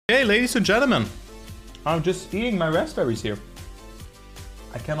Hey, ladies and gentlemen, I'm just eating my raspberries here.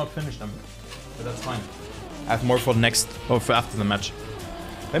 I cannot finish them, but that's fine. I have more for the next, or for after the match.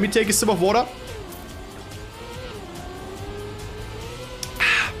 Let me take a sip of water.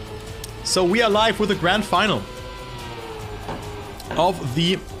 So we are live with the grand final of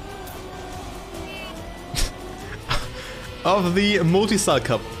the Multi-Style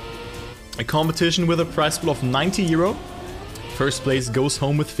Cup, a competition with a prize pool of 90 euro. First place goes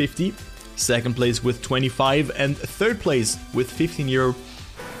home with 50, second place with 25, and third place with 15 euro.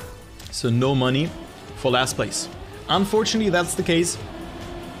 So no money for last place. Unfortunately, that's the case.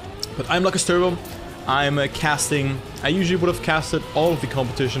 But I'm LuckersTurbo. I'm casting. I usually would have casted all of the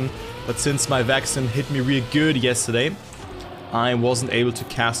competition, but since my vaccine hit me really good yesterday, I wasn't able to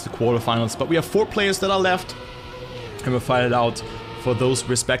cast the quarterfinals. But we have 4 players that are left, and we'll fight it out for those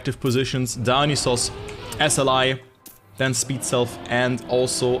respective positions. Dionysos, SLI, then Speedself, and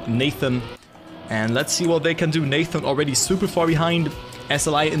also Nathan. And let's see what they can do. Nathan already super far behind,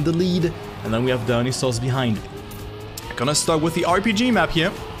 SLI in the lead, and then we have Dionysos behind. Gonna start with the RPG map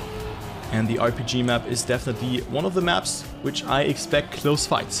here. And the RPG map is definitely one of the maps which I expect close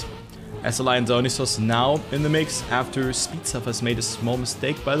fights. SLI and Dionysos now in the mix after Speedself has made a small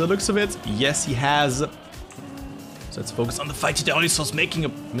mistake by the looks of it. Yes, he has. So let's focus on the fight. Dionysos making a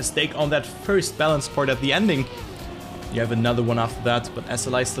mistake on that first balance part at the ending. You have another one after that, but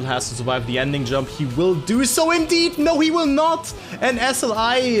SLI still has to survive the ending jump. He will do so indeed. No, he will not. And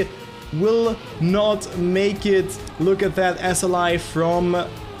SLI will not make it. Look at that, SLI from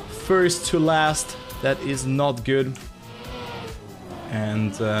first to last. That is not good.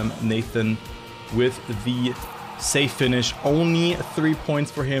 And Nathan with the safe finish. Only 3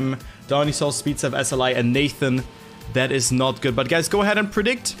 points for him. Dionysos, Speedself, SLI, and Nathan. That is not good. But guys, go ahead and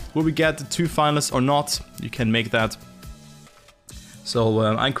predict. Will we get the 2 finalists or not? You can make that. So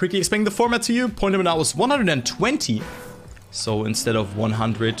I'm quickly explaining the format to you. Point limit now was 120. So instead of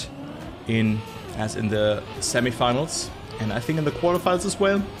 100 as in the semifinals, and I think in the quarterfinals as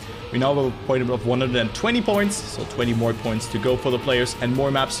well, we now have a point limit of 120 points. So 20 more points to go for the players and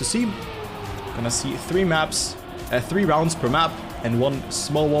more maps to see. Gonna see 3 rounds per map and 1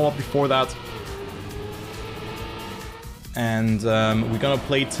 small warm-up before that. And we're gonna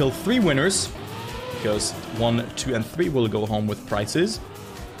play till 3 winners, because 1, 2, and 3 will go home with prizes.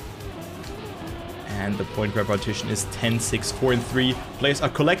 And the point repartition is 10, 6, 4, and 3. Players are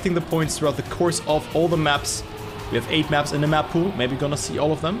collecting the points throughout the course of all the maps. We have 8 maps in the map pool. Maybe gonna see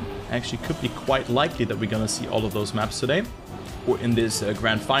all of them. Actually, could be quite likely that we're gonna see all of those maps today, or in this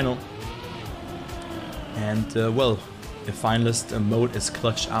grand final. And well, the finalist mode is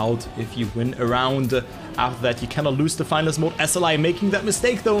clutched out if you win a round. After that, you cannot lose the finalist mode. SLI making that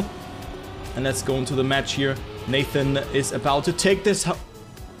mistake though. And let's go into the match here. Nathan is about to take this. Oh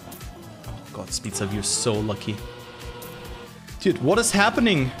god, Speedself, you're so lucky. Dude, what is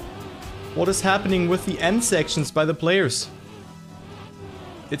happening? What is happening with the end sections by the players?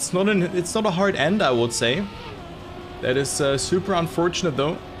 It's not a hard end, I would say. That is super unfortunate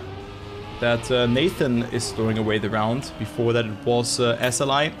though, that Nathan is throwing away the round. Before that it was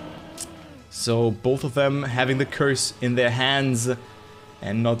SLI. So both of them having the curse in their hands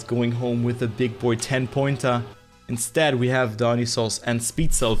and not going home with a big boy 10-pointer. Instead we have Dionysos and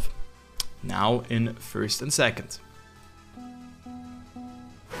Speedself now in first and second.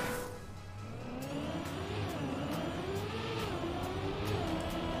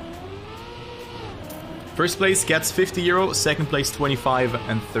 First place gets 50 euro, second place 25,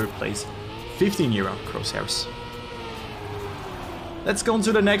 and third place 15 euro crosshairs. Let's go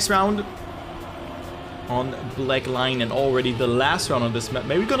into the next round on Black Line, and already the last round on this map.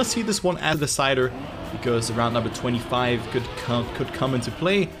 Maybe we're gonna see this one as the decider, because round number 25 could come into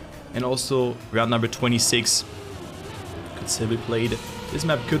play, and also round number 26 could still be played. This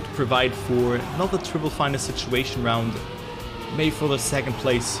map could provide for not the triple final situation round, maybe for the second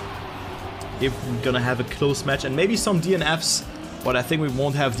place, if we're gonna have a close match, and maybe some DNFs, but I think we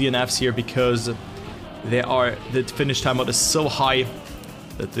won't have DNFs here because the finish timeout is so high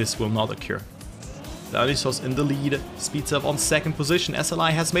that this will not occur. Dionysos in the lead, Speedself on second position.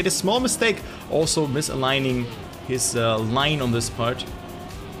 SLI has made a small mistake, also misaligning his line on this part.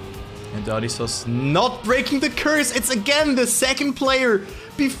 And Dionysos not breaking the curse. It's again the second player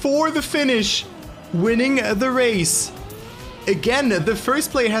before the finish winning the race. Again, the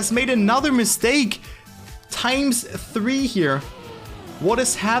first player has made another mistake. Times 3 here. What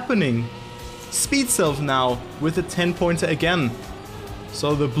is happening? Speedself now with a 10-pointer again.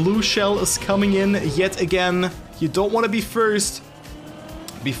 So the blue shell is coming in yet again. You don't want to be first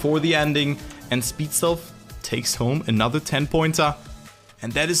before the ending. And Speedself takes home another 10-pointer.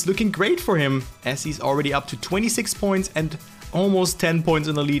 And that is looking great for him, as he's already up to 26 points and almost 10 points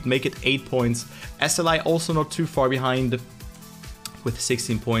in the lead, make it 8 points. SLI also not too far behind with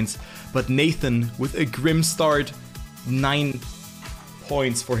 16 points. But Nathan with a grim start, 9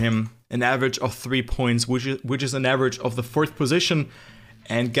 points for him. An average of 3 points, which is an average of the 4th position.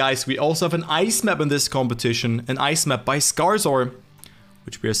 And guys, we also have an ice map in this competition. An ice map by Scarzor,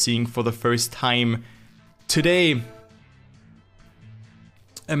 which we are seeing for the first time today.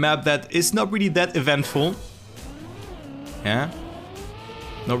 A map that is not really that eventful. Yeah.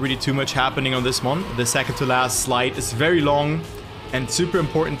 Not really too much happening on this one. The second to last slide is very long and super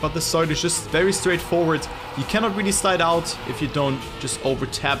important, but the start is just very straightforward. You cannot really slide out if you don't just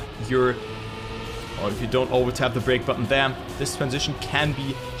over-tap your... or if you don't over-tap the brake button there. This transition can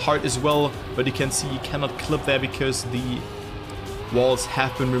be hard as well, but you can see you cannot clip there because the walls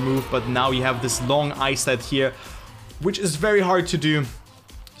have been removed. But now you have this long ice slide here, which is very hard to do.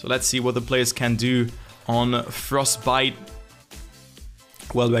 So let's see what the players can do on Frostbite.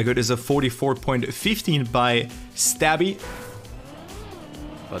 Well, record is a 44.15 by Stabby.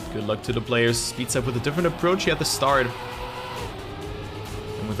 But good luck to the players. Speedself with a different approach here at the start.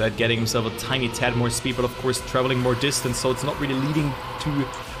 And with that, getting himself a tiny tad more speed, but of course traveling more distance, so it's not really leading to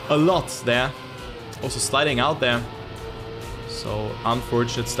a lot there. Also sliding out there. So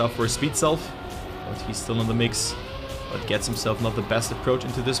unfortunate stuff for Speedself, but he's still in the mix. But gets himself not the best approach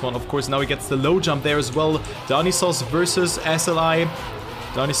into this one. Of course, now he gets the low jump there as well. Dionysos versus SLI.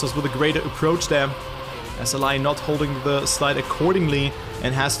 Dionysos with a great approach there. SLI not holding the slide accordingly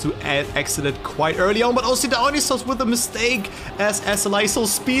and has to exit it quite early on. But also Dionysos with a mistake as SLI. So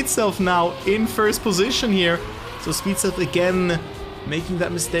Speedself now in first position here. So Speedself again making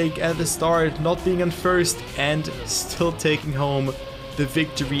that mistake at the start, not being in first and still taking home the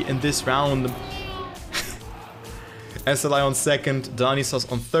victory in this round. SLI on second,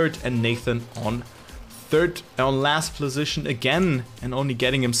 Dionysos on third, and Nathan on last position again, and only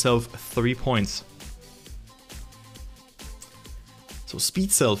getting himself 3 points. So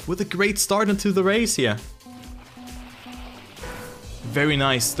Speedself with a great start into the race here. Very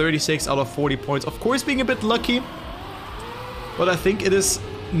nice, 36 out of 40 points. Of course being a bit lucky, but I think it is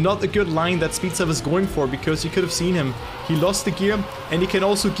not a good line that Speedself is going for, because you could have seen him. He lost the gear, and he can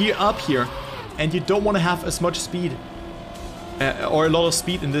also gear up here. And you don't want to have as much speed, or a lot of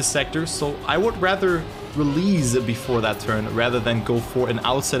speed in this sector, so I would rather release before that turn, rather than go for an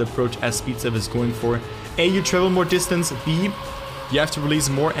outside approach as Speedself is going for. A, you travel more distance, B, you have to release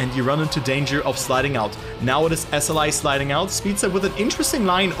more and you run into danger of sliding out. Now it is SLI sliding out, Speedself with an interesting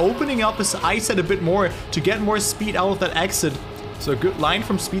line, opening up his ice set a bit more to get more speed out of that exit. So a good line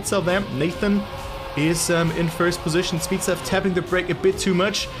from Speedself there. Nathan is in first position. Speedself tapping the brake a bit too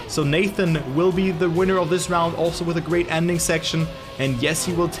much. So Nathan will be the winner of this round, also with a great ending section. And yes,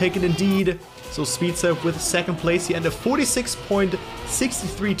 he will take it indeed. So Speedself with second place here and a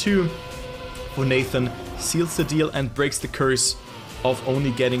 46.632 for Nathan. Seals the deal and breaks the curse of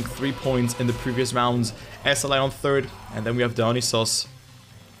only getting 3 points in the previous rounds. SLI on third, and then we have Dionysos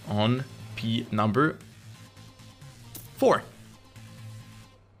on P number 4.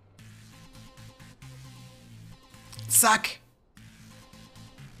 Suck!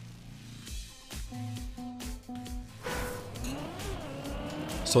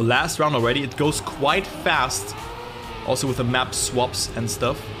 So last round already, it goes quite fast. Also with the map swaps and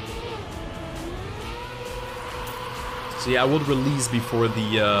stuff. So yeah, I would release before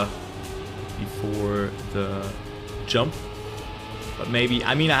the jump. But maybe,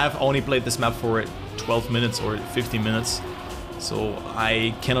 I mean, I have only played this map for 12 minutes or 15 minutes. So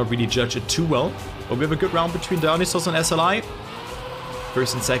I cannot really judge it too well. But we have a good round between Dionysos and SLI.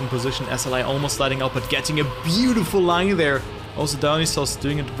 First and second position, SLI almost sliding out, but getting a beautiful line there. Also Dionysos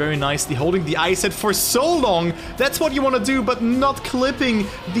doing it very nicely, holding the ice set for so long. That's what you want to do, but not clipping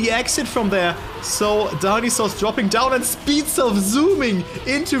the exit from there. So Dionysos dropping down and Speedself zooming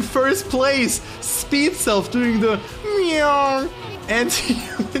into first place. Speedself doing the meow. And he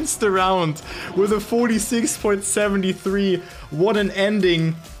wins the round with a 46.73. What an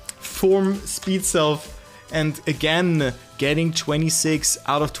ending from Speedself. And again, getting 26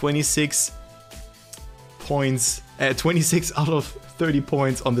 out of 26 points. 26 out of 30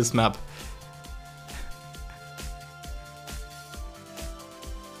 points on this map.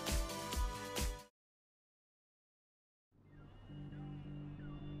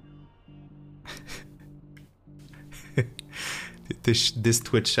 This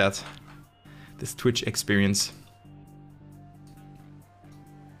Twitch chat. This Twitch experience.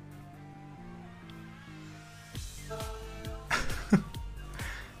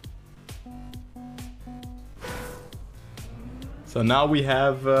 So now we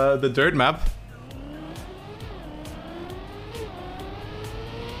have the dirt map.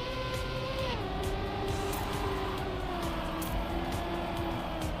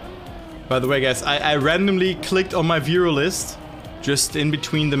 By the way, guys, I randomly clicked on my viewer list just in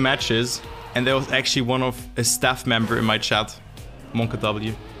between the matches, and there was actually a staff member in my chat, Monka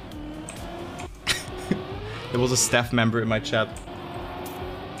W. There was a staff member in my chat.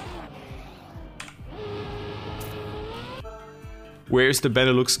 Where's the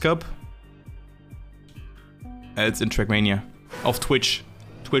Benelux Cup? It's in Trackmania. Of Twitch.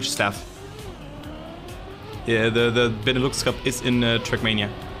 Twitch staff. Yeah, the Benelux Cup is in Trackmania.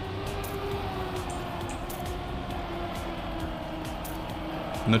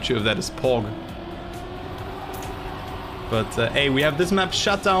 I'm not sure if that is Pog. But hey, we have this map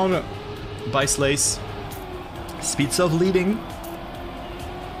shut down by Slays. Speedself leading.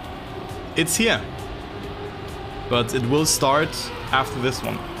 It's here. But it will start after this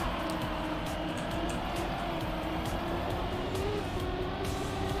one.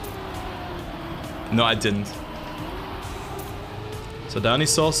 No, I didn't. So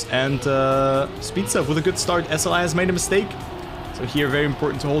Dionysos and Speedself with a good start. SLI has made a mistake. So here, very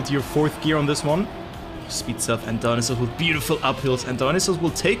important to hold your fourth gear on this one. Speedself and Dionysos with beautiful uphills. And Dionysos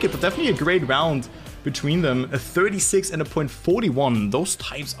will take it, but definitely a great round between them. A 36 and a .41. Those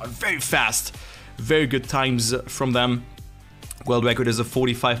times are very fast. Very good times from them. World record is a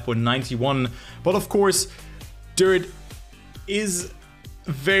 45.91. But of course, dirt is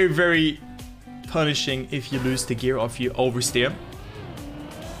very, very punishing if you lose the gear off your oversteer.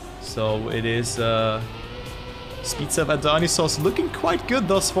 So it is Speedself and Dionysos looking quite good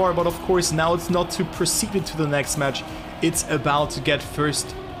thus far, but of course now it's not to proceed into the next match. It's about to get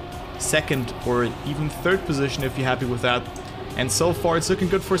first, second, or even third position if you're happy with that. And so far it's looking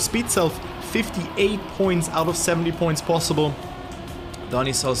good for Speedself. 58 points out of 70 points possible.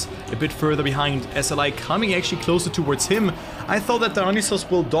 Dionysos a bit further behind. SLI coming actually closer towards him. I thought that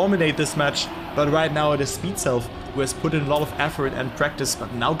Dionysos will dominate this match, but right now it is Speedself who has put in a lot of effort and practice,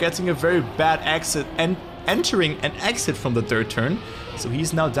 but now getting a very bad exit and entering an exit from the third turn. So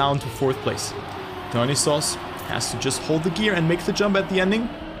he's now down to fourth place. Dionysos has to just hold the gear and make the jump at the ending.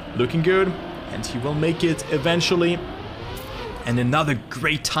 Looking good, and he will make it eventually. And another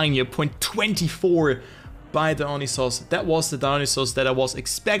great time here, .24 by Dionysos. That was the Dionysos that I was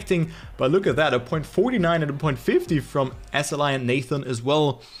expecting, but look at that, a .49 and a .50 from SLI and Nathan as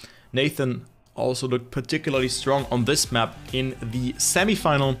well. Nathan also looked particularly strong on this map in the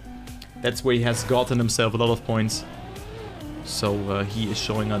semi-final. That's where he has gotten himself a lot of points. So he is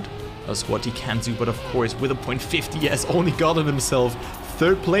showing us what he can do, but of course with a .50 he has only gotten himself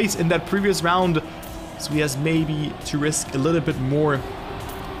third place in that previous round. So he has maybe to risk a little bit more.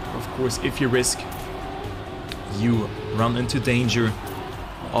 Of course, if you risk, you run into danger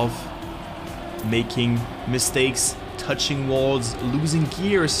of making mistakes, touching walls, losing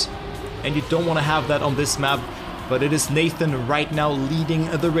gears. And you don't want to have that on this map. But it is Nathan right now leading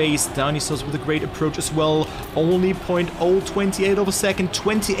the race. Dionysos with a great approach as well. Only .028 of a second,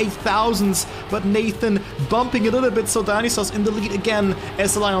 28 thousandths. But Nathan bumping a little bit, so Dionysos in the lead again.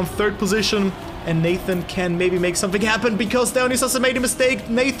 SLI on third position. And Nathan can maybe make something happen because Dionysos made a mistake.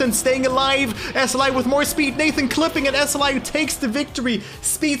 Nathan staying alive. SLI with more speed. Nathan clipping, and SLI who takes the victory.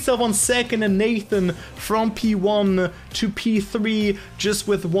 Speedself on second, and Nathan from P1 to P3 just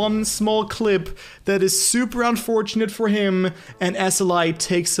with one small clip. That is super unfortunate for him. And SLI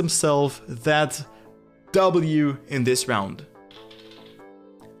takes himself that W in this round.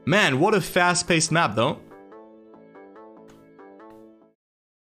 Man, what a fast-paced map though.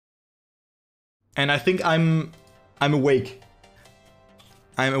 And I think I'm awake.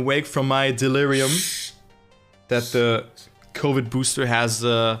 I'm awake from my delirium that the COVID booster has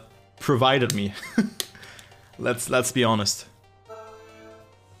provided me. Let's be honest.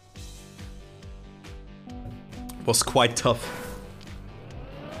 Was quite tough.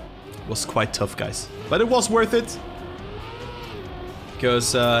 Was quite tough, guys. But it was worth it.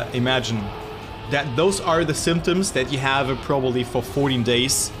 Because imagine that those are the symptoms that you have probably for 14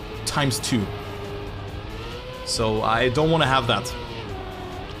 days times 2. So I don't want to have that.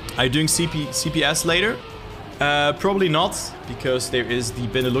 Are you doing CPS later? Probably not, because there is the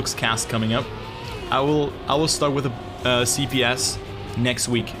Benelux cast coming up. I will start with a CPS next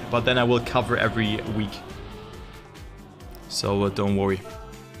week, but then I will cover every week. So don't worry.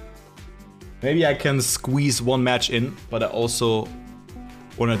 Maybe I can squeeze one match in, but I also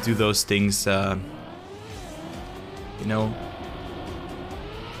want to do those things, you know.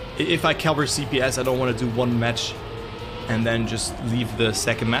 If I cover CPS, I don't want to do one match and then just leave the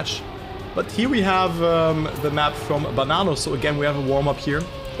second match. But here we have the map from Banano. So again, we have a warm-up here,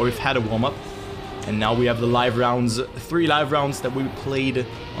 or we've had a warm-up. And now we have the live rounds, 3 live rounds that we played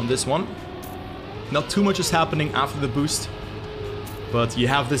on this one. Not too much is happening after the boost, but you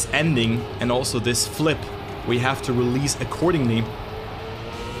have this ending and also this flip we have to release accordingly.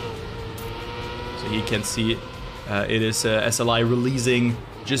 So you can see it is SLI releasing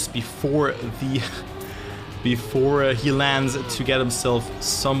just before the before he lands to get himself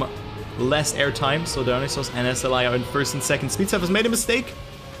some less airtime. So Dionysos and SLI are in first and second. Speedself has made a mistake.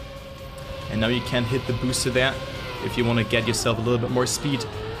 And now you can hit the booster there if you want to get yourself a little bit more speed.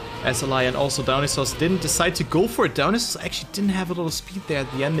 SLI and also Dionysos didn't decide to go for it. Dionysos actually didn't have a lot of speed there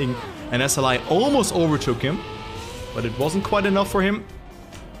at the ending. And SLI almost overtook him. But it wasn't quite enough for him.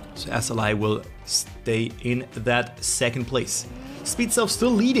 So SLI will stay in that second place. Speedself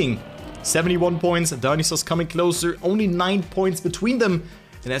still leading. 71 points. Dionysos coming closer. Only 9 points between them.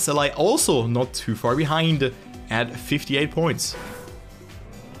 And SLI also not too far behind at 58 points.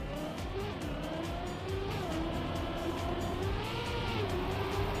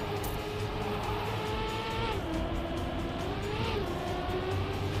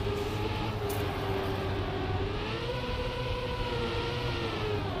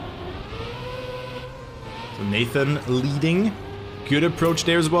 Nathan leading. Good approach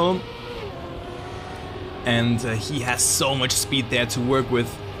there as well. And he has so much speed there to work with.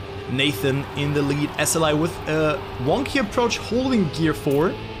 Nathan in the lead. SLI with a wonky approach holding gear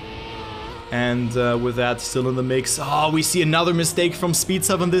 4. And with that still in the mix. Oh, we see another mistake from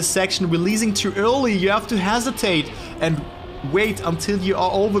Speedself in this section. Releasing too early. You have to hesitate and wait until you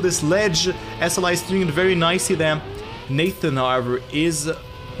are over this ledge. SLI is doing it very nicely there. Nathan, however, is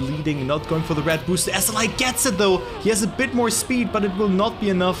leading, not going for the red booster. SLI gets it though. He has a bit more speed, but it will not be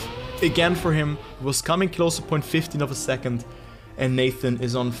enough again for him. He was coming close to 0.15 of a second. And Nathan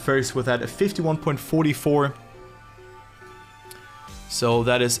is on first with that at 51.44. So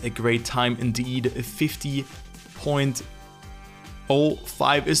that is a great time indeed.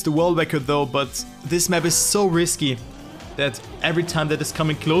 50.05 is the world record though, but this map is so risky that every time that is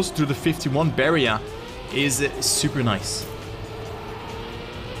coming close to the 51 barrier is super nice.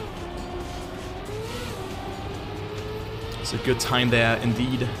 It's a good time there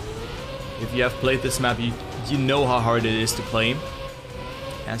indeed. If you have played this map, you know how hard it is to play.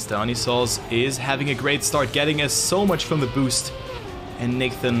 As Dionysos is having a great start, getting us so much from the boost. And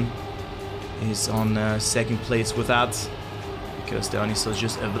Nathan is on second place with that. Because Dionysos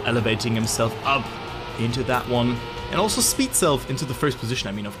just elevating himself up into that one. And also Speedself into the first position.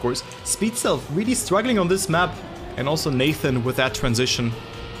 I mean, of course, Speedself really struggling on this map. And also Nathan with that transition.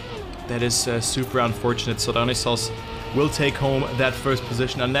 That is super unfortunate. So Dionysos will take home that first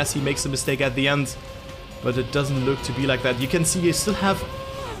position unless he makes a mistake at the end. But it doesn't look to be like that. You can see you still have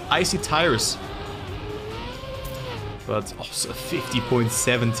icy tires. But also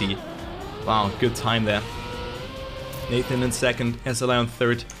 50.70. Wow, good time there. Nathan in second, SLI on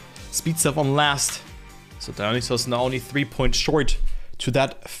third, Speedself on last. So Dionysos now only 3 points short to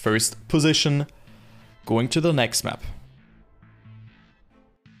that first position. Going to the next map.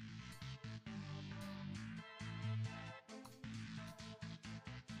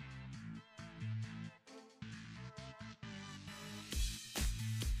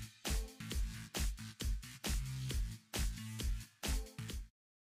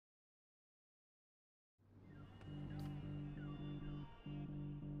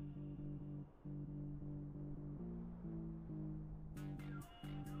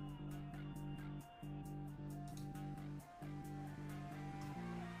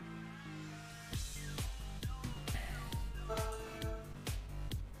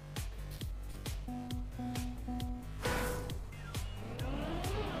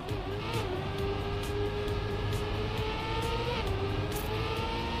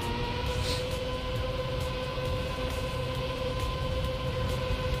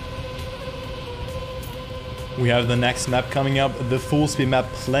 We have the next map coming up, the full speed map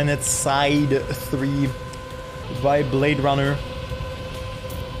Planet Side 3 by Blade Runner.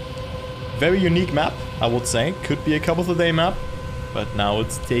 Very unique map, I would say. Could be a couple of the day map, but now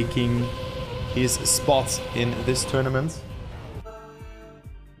it's taking his spot in this tournament.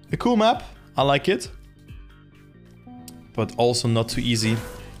 A cool map, I like it, but also not too easy.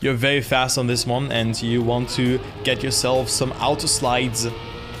 You're very fast on this one and you want to get yourself some auto slides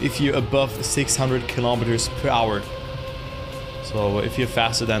if you're above 600 kilometers per hour. So if you're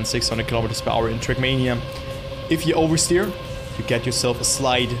faster than 600 kilometers per hour in Trackmania, if you oversteer, you get yourself a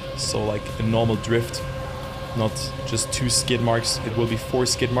slide, so like a normal drift, not just 2 skid marks, it will be 4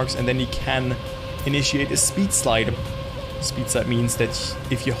 skid marks, and then you can initiate a speed slide. Speed side means that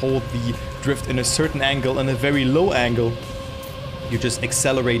if you hold the drift in a certain angle and a very low angle, you just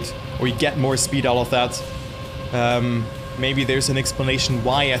accelerate or you get more speed out of that. Maybe there's an explanation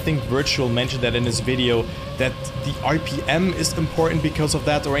why. I think Virtual mentioned that in his video, that the RPM is important because of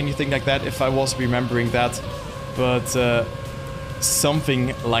that or anything like that, if I was remembering that. But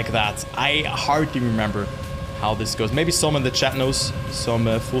something like that. I hardly remember how this goes. Maybe someone in the chat knows, some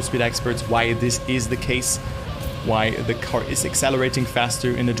full speed experts, why this is the case. Why the car is accelerating faster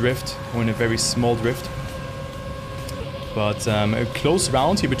in a drift or in a very small drift. But a close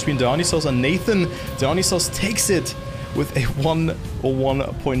round here between Dionysos and Nathan. Dionysos takes it with a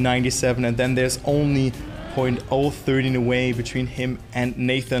 101.97, and then there's only 0.013 away between him and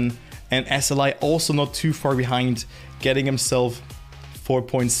Nathan. And SLI also not too far behind, getting himself 4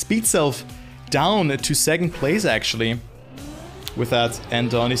 points. Speedself down to second place actually with that,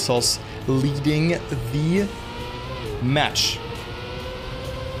 and Dionysos leading the match.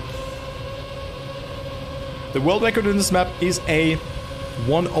 The world record in this map is a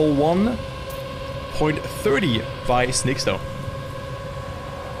 101.30 by Snicksto.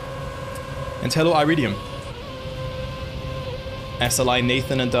 And hello Iridium. SLI,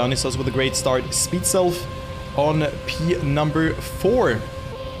 Nathan and Dionysos with a great start. Speedself on P number 4.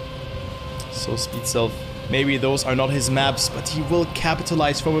 So Speedself, maybe those are not his maps, but he will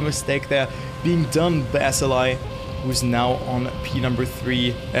capitalize from a mistake there being done by SLI, who's now on P number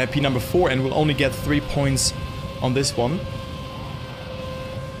 4 and will only get 3 points on this one.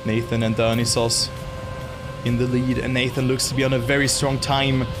 Nathan and Dionysos in the lead, and Nathan looks to be on a very strong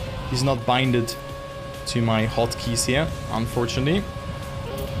time. He's not binded to my hotkeys here, unfortunately.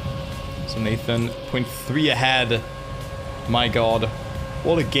 So Nathan 0.3 ahead. My god,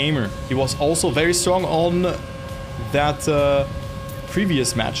 what a gamer. He was also very strong on that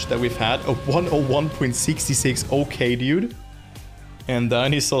previous match that we've had, a 101.66. Okay, dude. And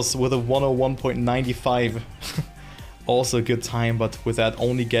Dionysos with a 101.95. Also a good time, but with that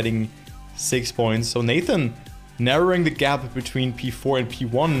only getting 6 points. So Nathan narrowing the gap between P4 and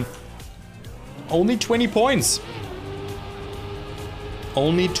P1. Only 20 points.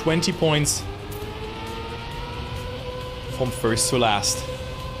 Only 20 points from first to last.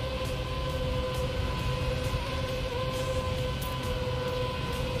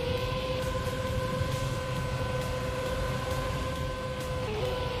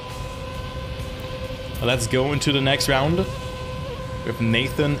 Let's go into the next round with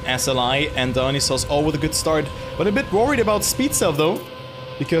Nathan, SLI and Dionysos all with a good start. But a bit worried about Speedself though,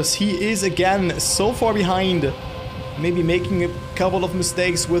 because he is again so far behind. Maybe making a couple of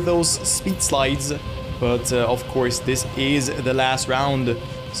mistakes with those speed slides. But of course this is the last round,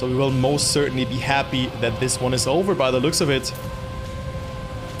 so we will most certainly be happy that this one is over by the looks of it.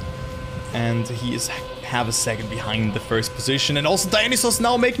 And he is half a second behind the first position. And also Dionysos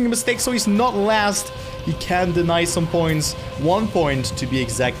now making a mistake, so he's not last. He can deny some points. 1 point to be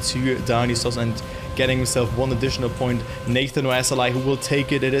exact to Dionysos, and getting himself 1 additional point. Nathan or SLI who will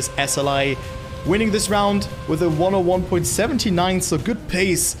take it. It is SLI winning this round with a 101.79, so good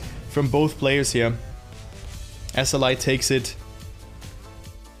pace from both players here. SLI takes it.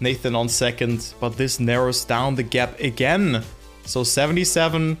 Nathan on second, but this narrows down the gap again. So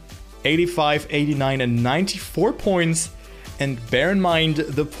 77, 85, 89 and 94 points. And bear in mind,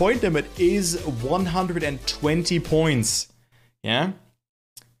 the point limit is 120 points. Yeah?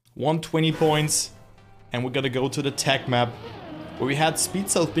 120 points. And we're gonna go to the tech map, where we had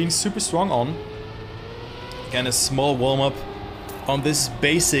Speedself being super strong on. Again, a small warm-up on this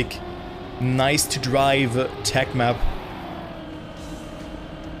basic, nice to drive tech map.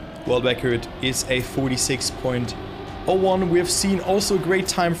 World record is a 46.01. We have seen also a great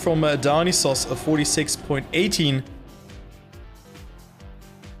time from Dionysos, a 46.18.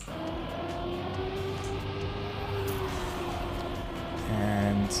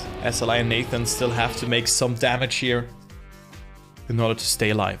 And SLI and Nathan still have to make some damage here in order to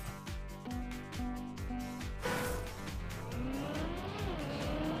stay alive.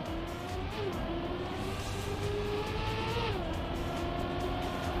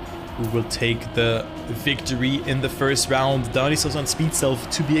 Who will take the victory in the first round? Dionysos and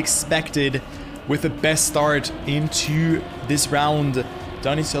Speedself to be expected with the best start into this round.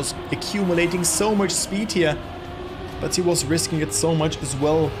 Dionysos accumulating so much speed here, but he was risking it so much as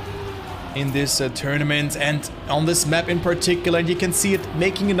well in this tournament and on this map in particular. And you can see it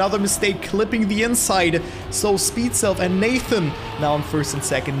making another mistake, clipping the inside. So Speedself and Nathan now on first and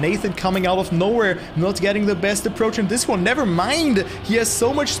second. Nathan coming out of nowhere, not getting the best approach in this one. Never mind, he has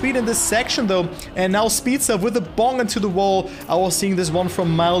so much speed in this section though. And now Speedself with a bong into the wall. I was seeing this one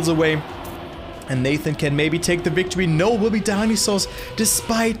from miles away. And Nathan can maybe take the victory. No, will be Dionysos,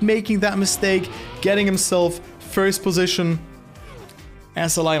 despite making that mistake, getting himself first position.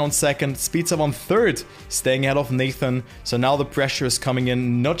 SLI on second, Speedself on third, staying ahead of Nathan. So now the pressure is coming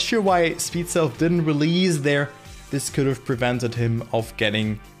in. Not sure why Speedself didn't release there. This could have prevented him of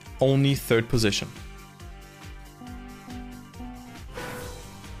getting only third position.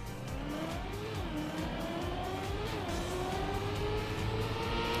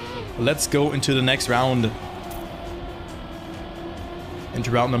 Let's go into the next round.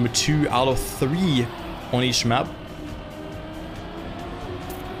 Into round number 2 out of 3 on each map.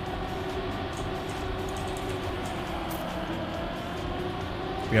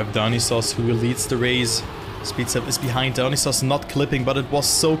 We have Dionysos who leads the race. Speedself is behind. Dionysos not clipping, but it was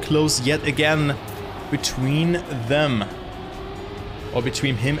so close yet again between them. Or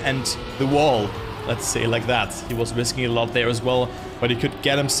between him and the wall. Let's say like that. He was risking a lot there as well, but he could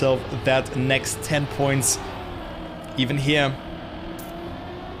get himself that next 10 points. Even here,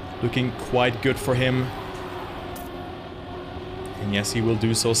 looking quite good for him. And yes, he will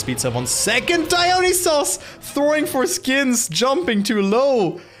do so. Speedself on second. Dionysos throwing for skins, jumping too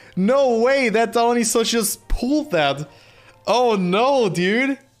low. No way that Dionysos just pulled that. Oh no,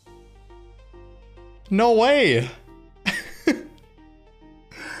 dude. No way.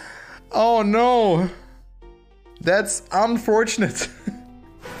 Oh no. That's unfortunate.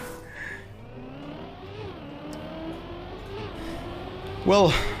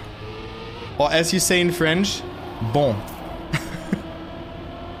 Well, or as you say in French, bon.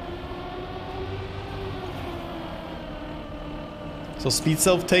 So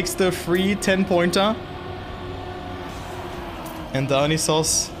Speedself takes the free 10-pointer. And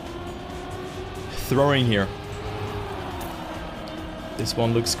Dionysos throwing here. This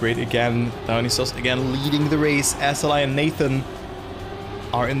one looks great again. Dionysos again leading the race. SLI and Nathan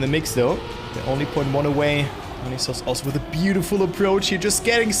are in the mix though. They're only 0.1 away. Dionysos also with a beautiful approach here. Just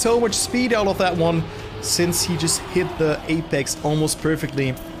getting so much speed out of that one. Since he just hit the apex almost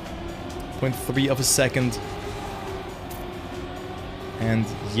perfectly. 0.3 of a second. And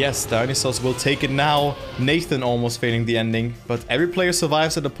yes, Dionysos will take it now. Nathan almost failing the ending. But every player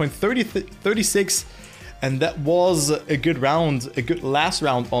survives at a point 36. And that was a good round. A good last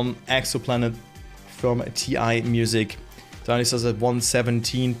round on Exoplanet from TI Music. Dionysos at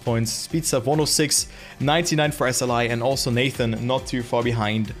 117 points. Speedself 106. 99 for SLI. And also Nathan not too far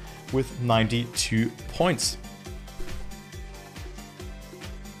behind with 92 points.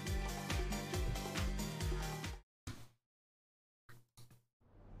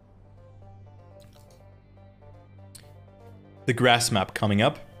 The grass map coming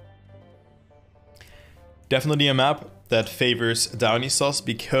up. Definitely a map that favors Dionysos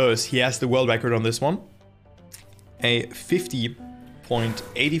because he has the world record on this one. A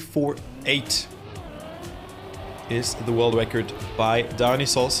 50.848 is the world record by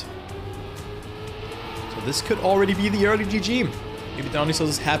Dionysos. So this could already be the early GG. Maybe Dionysos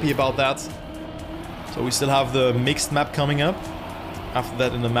is happy about that. So we still have the mixed map coming up. After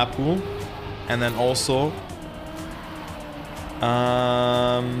that in the map pool. And then also...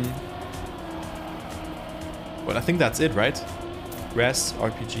 Well, I think that's it, right? Grass,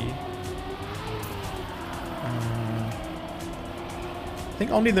 RPG. I think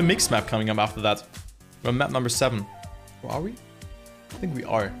only the mixed map coming up after that. We're on map number 7. Or are we? I think we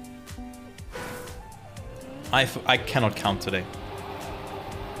are. I cannot count today.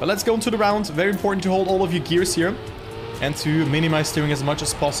 But let's go into the round. Very important to hold all of your gears here. And to minimize steering as much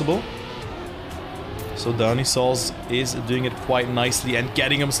as possible. So Dionysos is doing it quite nicely and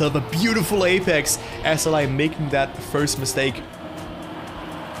getting himself a beautiful apex. SLI making that first mistake.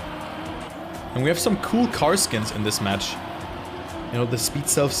 And we have some cool car skins in this match. You know, the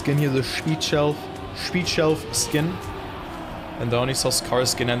Speedself skin here, the Speedself skin. And Dionysos car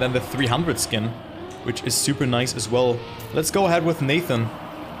skin, and then the 300 skin, which is super nice as well. Let's go ahead with Nathan.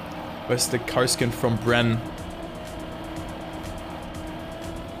 Where's the car skin from Bren?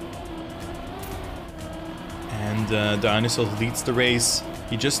 And Dionysos leads the race.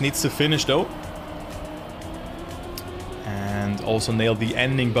 He just needs to finish though. And also nailed the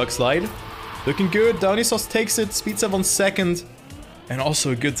ending bug slide. Looking good. Dionysos takes it. Speedself on second. And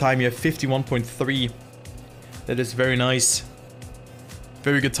also a good time here. 51.3. That is very nice.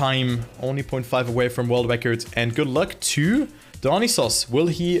 Very good time. Only 0.5 away from world record. And good luck to Dionysos. Will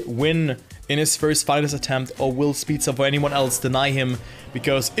he win in his first finals attempt? Or will Speedself or anyone else deny him?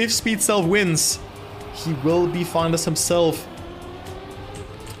 Because if Speedself wins... he will be finalist himself.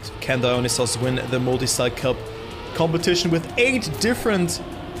 So can Dionysos win the multi-style cup competition with 8 different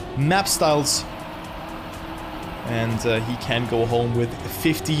map styles? And he can go home with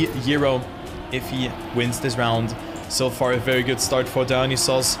 €50. if he wins this round. So far, a very good start for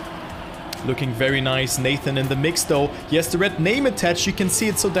Dionysos. Looking very nice. Nathan in the mix though. He has the red name attached. You can see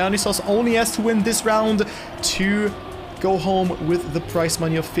it. So Dionysos only has to win this round to go home with the prize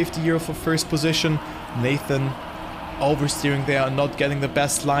money of €50 for first position. Nathan oversteering there, not getting the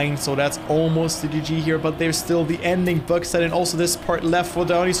best line, so that's almost the GG here, but there's still the ending bug set and also this part left for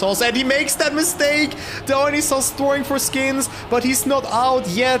Dionysos, and he makes that mistake! Dionysos throwing for skins, but he's not out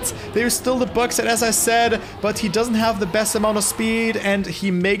yet. There's still the bug set, as I said, but he doesn't have the best amount of speed, and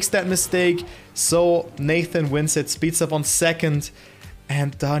he makes that mistake. So Nathan wins it, Speedself on second,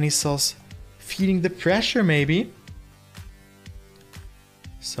 and Dionysos feeling the pressure maybe.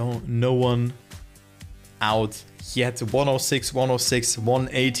 So no one out yet. 106, 106,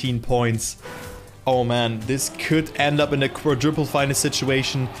 118 points. Oh man, this could end up in a quadruple final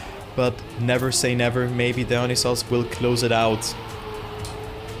situation, but never say never. Maybe Dionysos will close it out.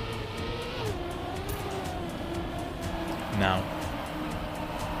 Now,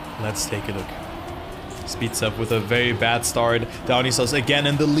 let's take a look. Speedself with a very bad start. Dionysos again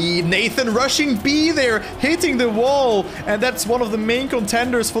in the lead. Nathan rushing B there, hitting the wall. And that's one of the main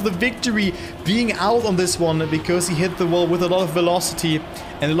contenders for the victory, being out on this one because he hit the wall with a lot of velocity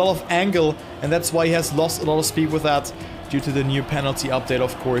and a lot of angle. And that's why he has lost a lot of speed with that due to the new penalty update,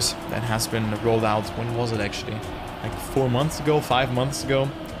 of course, that has been rolled out. When was it actually? Like 4 months ago, 5 months ago.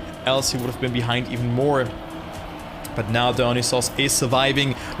 Else he would have been behind even more. But now Dionysos is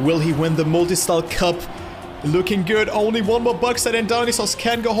surviving. Will he win the Multi-Style Cup? Looking good. Only one more bug set and Dionysos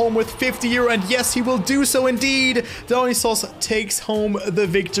can go home with €50. And yes, he will do so indeed. Dionysos takes home the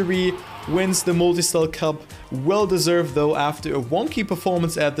victory. Wins the Multi-Style Cup. Well deserved though after a wonky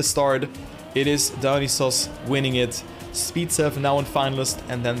performance at the start. It is Dionysos winning it. Speedself now in finalist.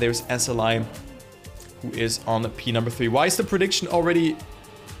 And then there's SLI, who is on P number 3. Why is the prediction already...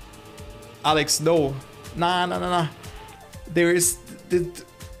 Alex, no. Nah. There is...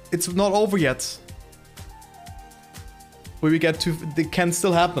 It's not over yet. Where we get to... It can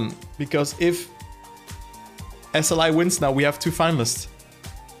still happen. Because if SLI wins now, we have 2 finalists.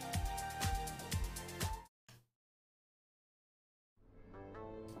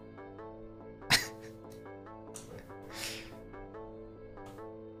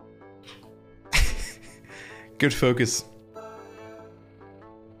 Good focus.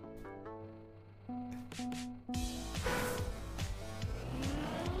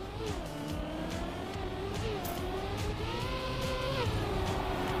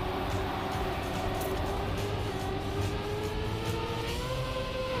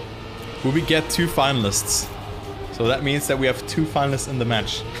 Will we get 2 finalists? So that means that we have 2 finalists in the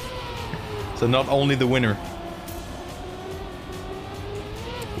match. So not only the winner.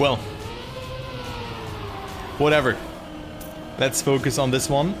 Well, whatever. Let's focus on this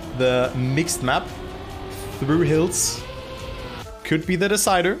one. The mixed map through hills could be the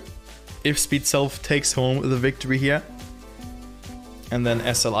decider if Speedself takes home the victory here. And then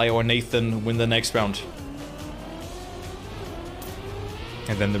SLI or Nathan win the next round.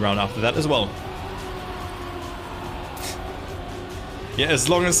 And then the round after that as well. Yeah, as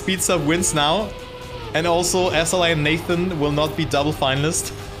long as Speedself wins now, and also SLI and Nathan will not be double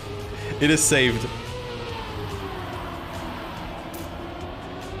finalists, it is saved.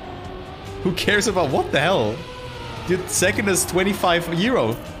 Who cares about what the hell? Dude, second is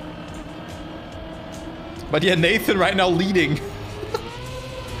 €25. But yeah, Nathan right now leading.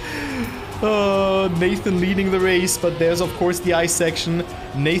 Nathan leading the race, but there's of course the ice section.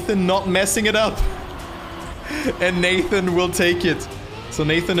 Nathan not messing it up. And Nathan will take it. So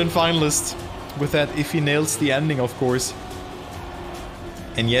Nathan in finalist. With that, if he nails the ending, of course.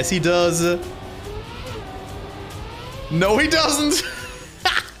 And yes, he does. No, he doesn't.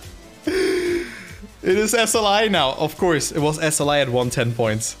 It is SLI now. Of course, it was SLI at 110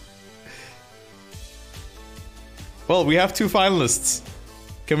 points. Well, we have 2 finalists.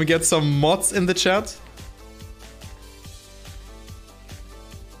 Can we get some mods in the chat?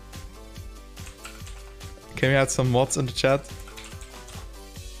 Can we add some mods in the chat?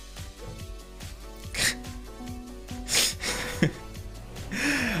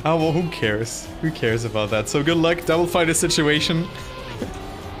 Oh, well, who cares? Who cares about that? So good luck, double fighter situation.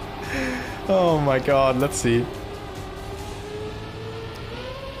 Oh my god, let's see.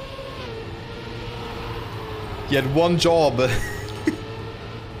 He had 1 job.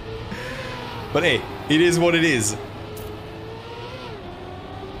 But hey, it is what it is.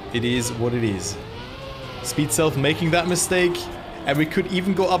 It is what it is. Speedself making that mistake. And we could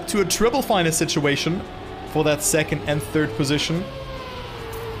even go up to a triple final situation for that 2nd and 3rd position.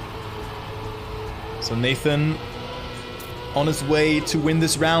 So Nathan on his way to win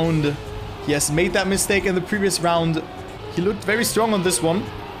this round. He has made that mistake in the previous round. He looked very strong on this one.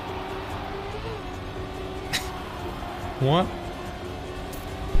 What?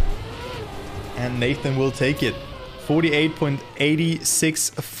 And Nathan will take it.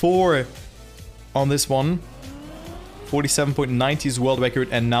 48.864 on this one. 47.90 is world record.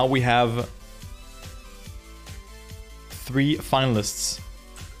 And now we have 3 finalists.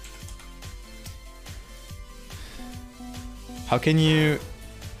 How can you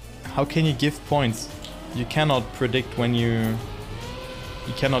give points? You cannot predict when you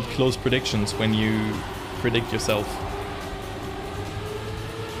cannot close predictions when you predict yourself.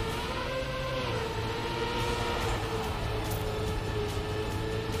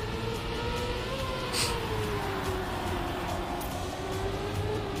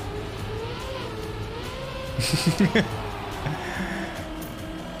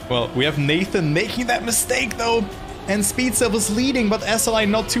 Well, we have Nathan making that mistake though. And Speedself is leading, but SLI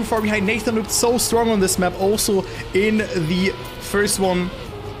not too far behind. Nathan looked so strong on this map. Also in the first one,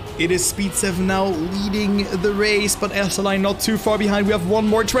 it is Speedself now leading the race, but SLI not too far behind. We have one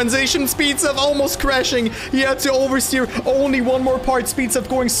more transition. Speedself almost crashing. He had to oversteer. Only one more part. Speedself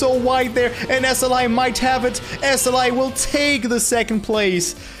going so wide there, and SLI might have it. SLI will take the second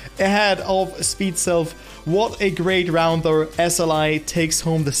place ahead of Speedself. What a great round though. SLI takes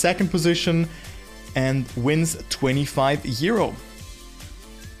home the second position and wins 25 euro.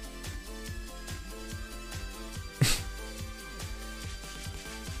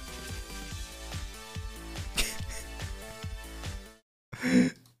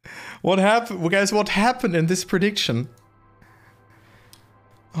 What happened? Well, guys, what happened in this prediction?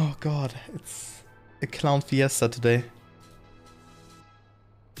 Oh god, it's a clown fiesta today.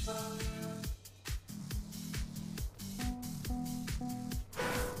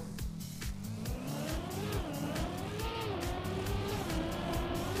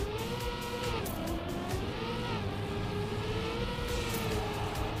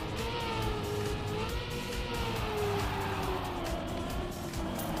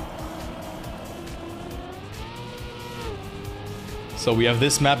 So we have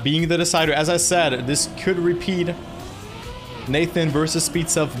this map being the decider. As I said, this could repeat. Nathan versus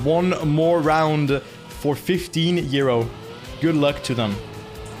Speedself. One more round for 15 euro. Good luck to them.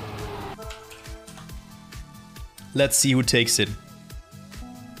 Let's see who takes it.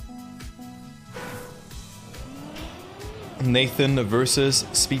 Nathan versus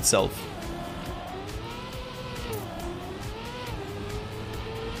Speedself.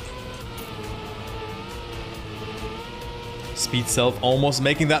 Speedself almost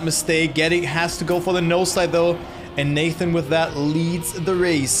making that mistake. Has to go for the nose slide though. And Nathan with that leads the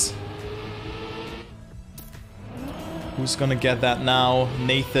race. Who's gonna get that now?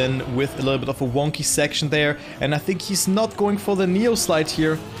 Nathan with a little bit of a wonky section there. And I think he's not going for the neo slide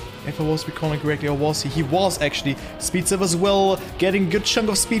here. If I was recalling correctly, or was he? He was actually. Speedself as well, getting a good chunk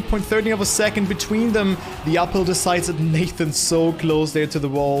of speed, 0.30 of a second between them. The uphill decides that Nathan's so close there to the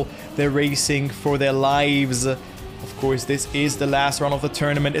wall. They're racing for their lives. Of course, this is the last round of the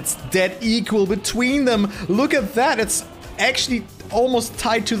tournament. It's dead equal between them. Look at that. It's actually almost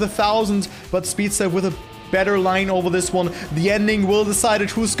tied to the 1,000, but Speedself with a better line over this one. The ending will decide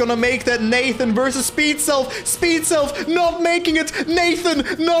it. Who's gonna make that? Nathan versus Speedself. Speedself not making it.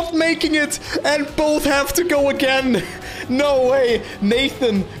 Nathan not making it. And both have to go again. No way.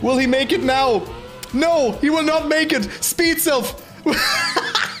 Nathan, will he make it now? No, he will not make it. Speedself.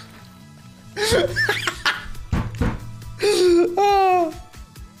 Oh.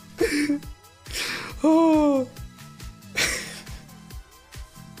 Oh.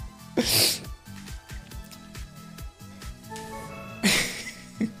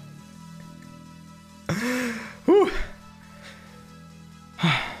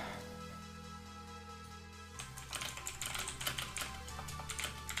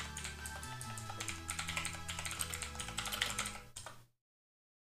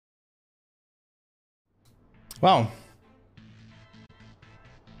 Wow.